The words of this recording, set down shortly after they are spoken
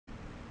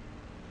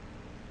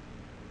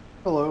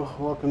Hello,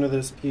 welcome to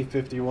this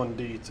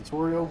P-51D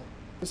tutorial.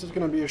 This is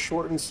going to be a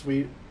short and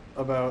sweet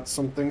about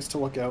some things to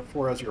look out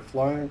for as you're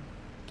flying,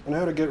 and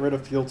how to get rid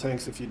of fuel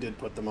tanks if you did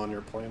put them on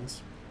your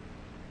planes.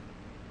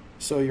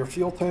 So your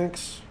fuel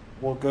tanks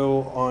will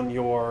go on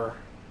your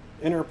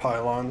inner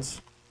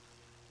pylons,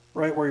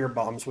 right where your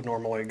bombs would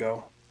normally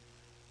go.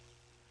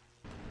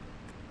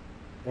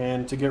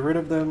 And to get rid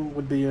of them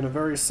would be in a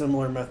very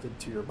similar method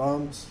to your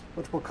bombs,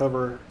 which we'll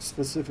cover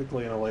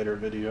specifically in a later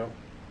video.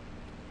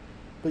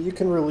 But you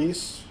can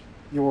release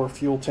your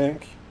fuel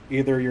tank,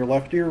 either your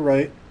left or your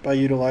right, by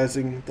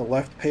utilizing the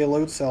left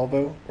payload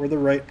salvo or the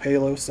right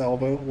payload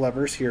salvo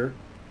levers here,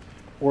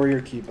 or your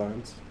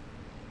keybinds.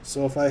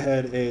 So if I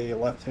had a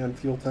left-hand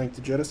fuel tank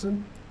to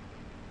jettison,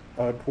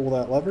 I would pull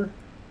that lever,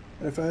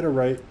 and if I had a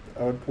right,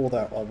 I would pull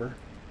that lever.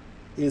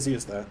 Easy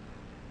as that.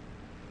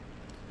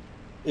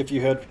 If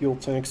you had fuel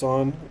tanks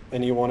on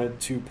and you wanted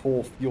to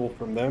pull fuel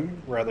from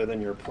them rather than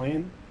your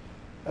plane,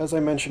 as I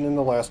mentioned in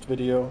the last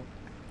video,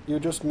 you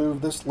just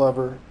move this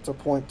lever to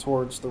point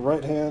towards the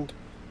right hand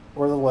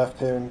or the left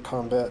hand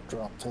combat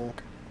drop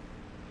tank.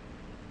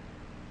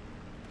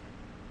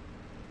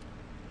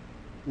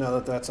 Now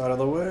that that's out of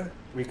the way,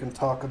 we can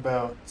talk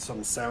about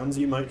some sounds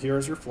you might hear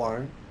as you're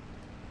flying.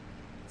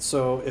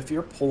 So if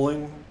you're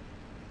pulling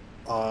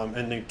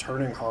and you're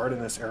turning hard in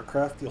this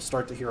aircraft, you'll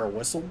start to hear a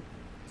whistle.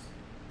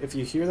 If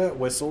you hear that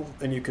whistle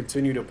and you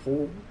continue to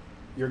pull,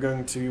 you're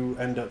going to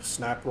end up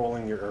snap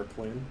rolling your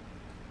airplane.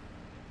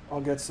 I'll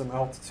get some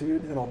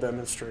altitude and I'll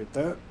demonstrate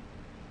that.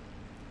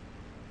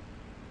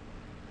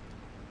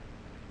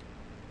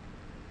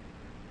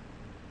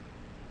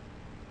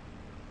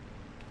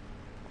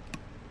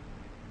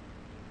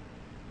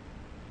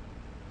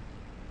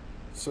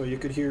 So you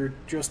could hear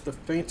just the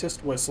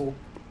faintest whistle,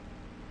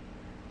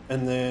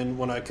 and then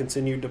when I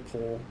continued to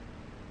pull,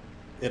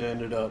 it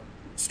ended up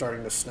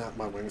starting to snap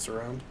my wings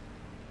around.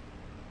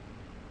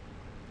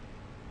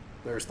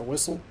 There's the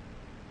whistle.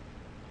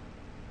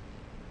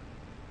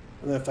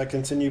 And then if I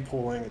continue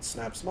pulling, it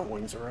snaps my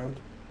wings around.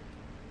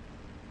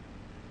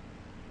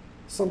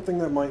 Something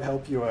that might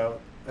help you out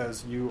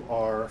as you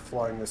are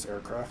flying this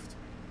aircraft.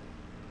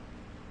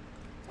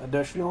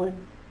 Additionally,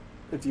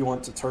 if you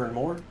want to turn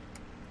more,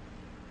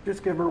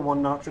 just give her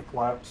one notch of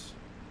flaps,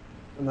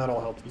 and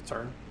that'll help you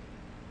turn.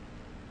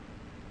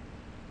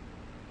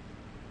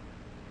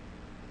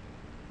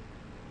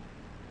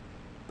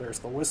 There's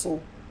the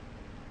whistle.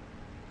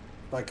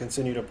 If I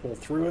continue to pull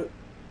through it,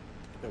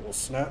 it will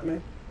snap me.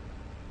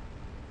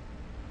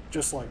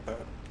 Just like that.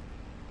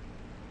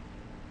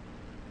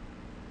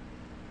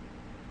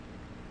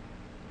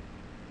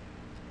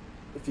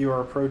 If you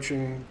are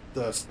approaching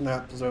the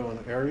snap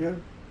zone area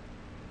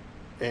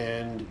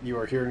and you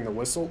are hearing the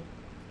whistle,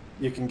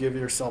 you can give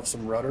yourself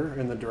some rudder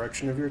in the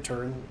direction of your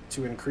turn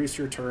to increase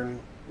your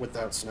turn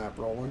without snap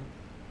rolling.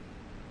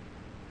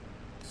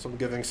 So I'm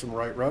giving some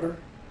right rudder.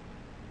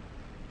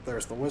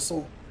 There's the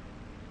whistle.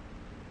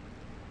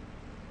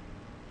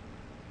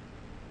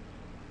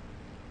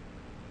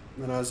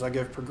 Then as I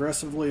give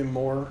progressively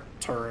more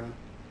turn,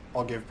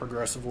 I'll give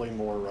progressively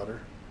more rudder.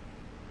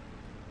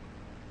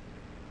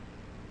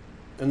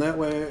 And that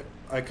way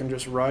I can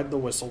just ride the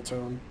whistle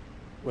tone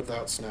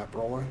without snap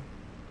rolling.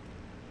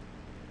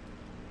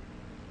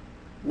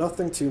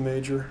 Nothing too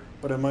major,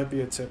 but it might be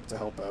a tip to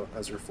help out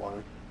as you're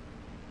flying.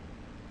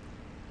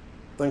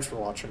 Thanks for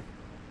watching.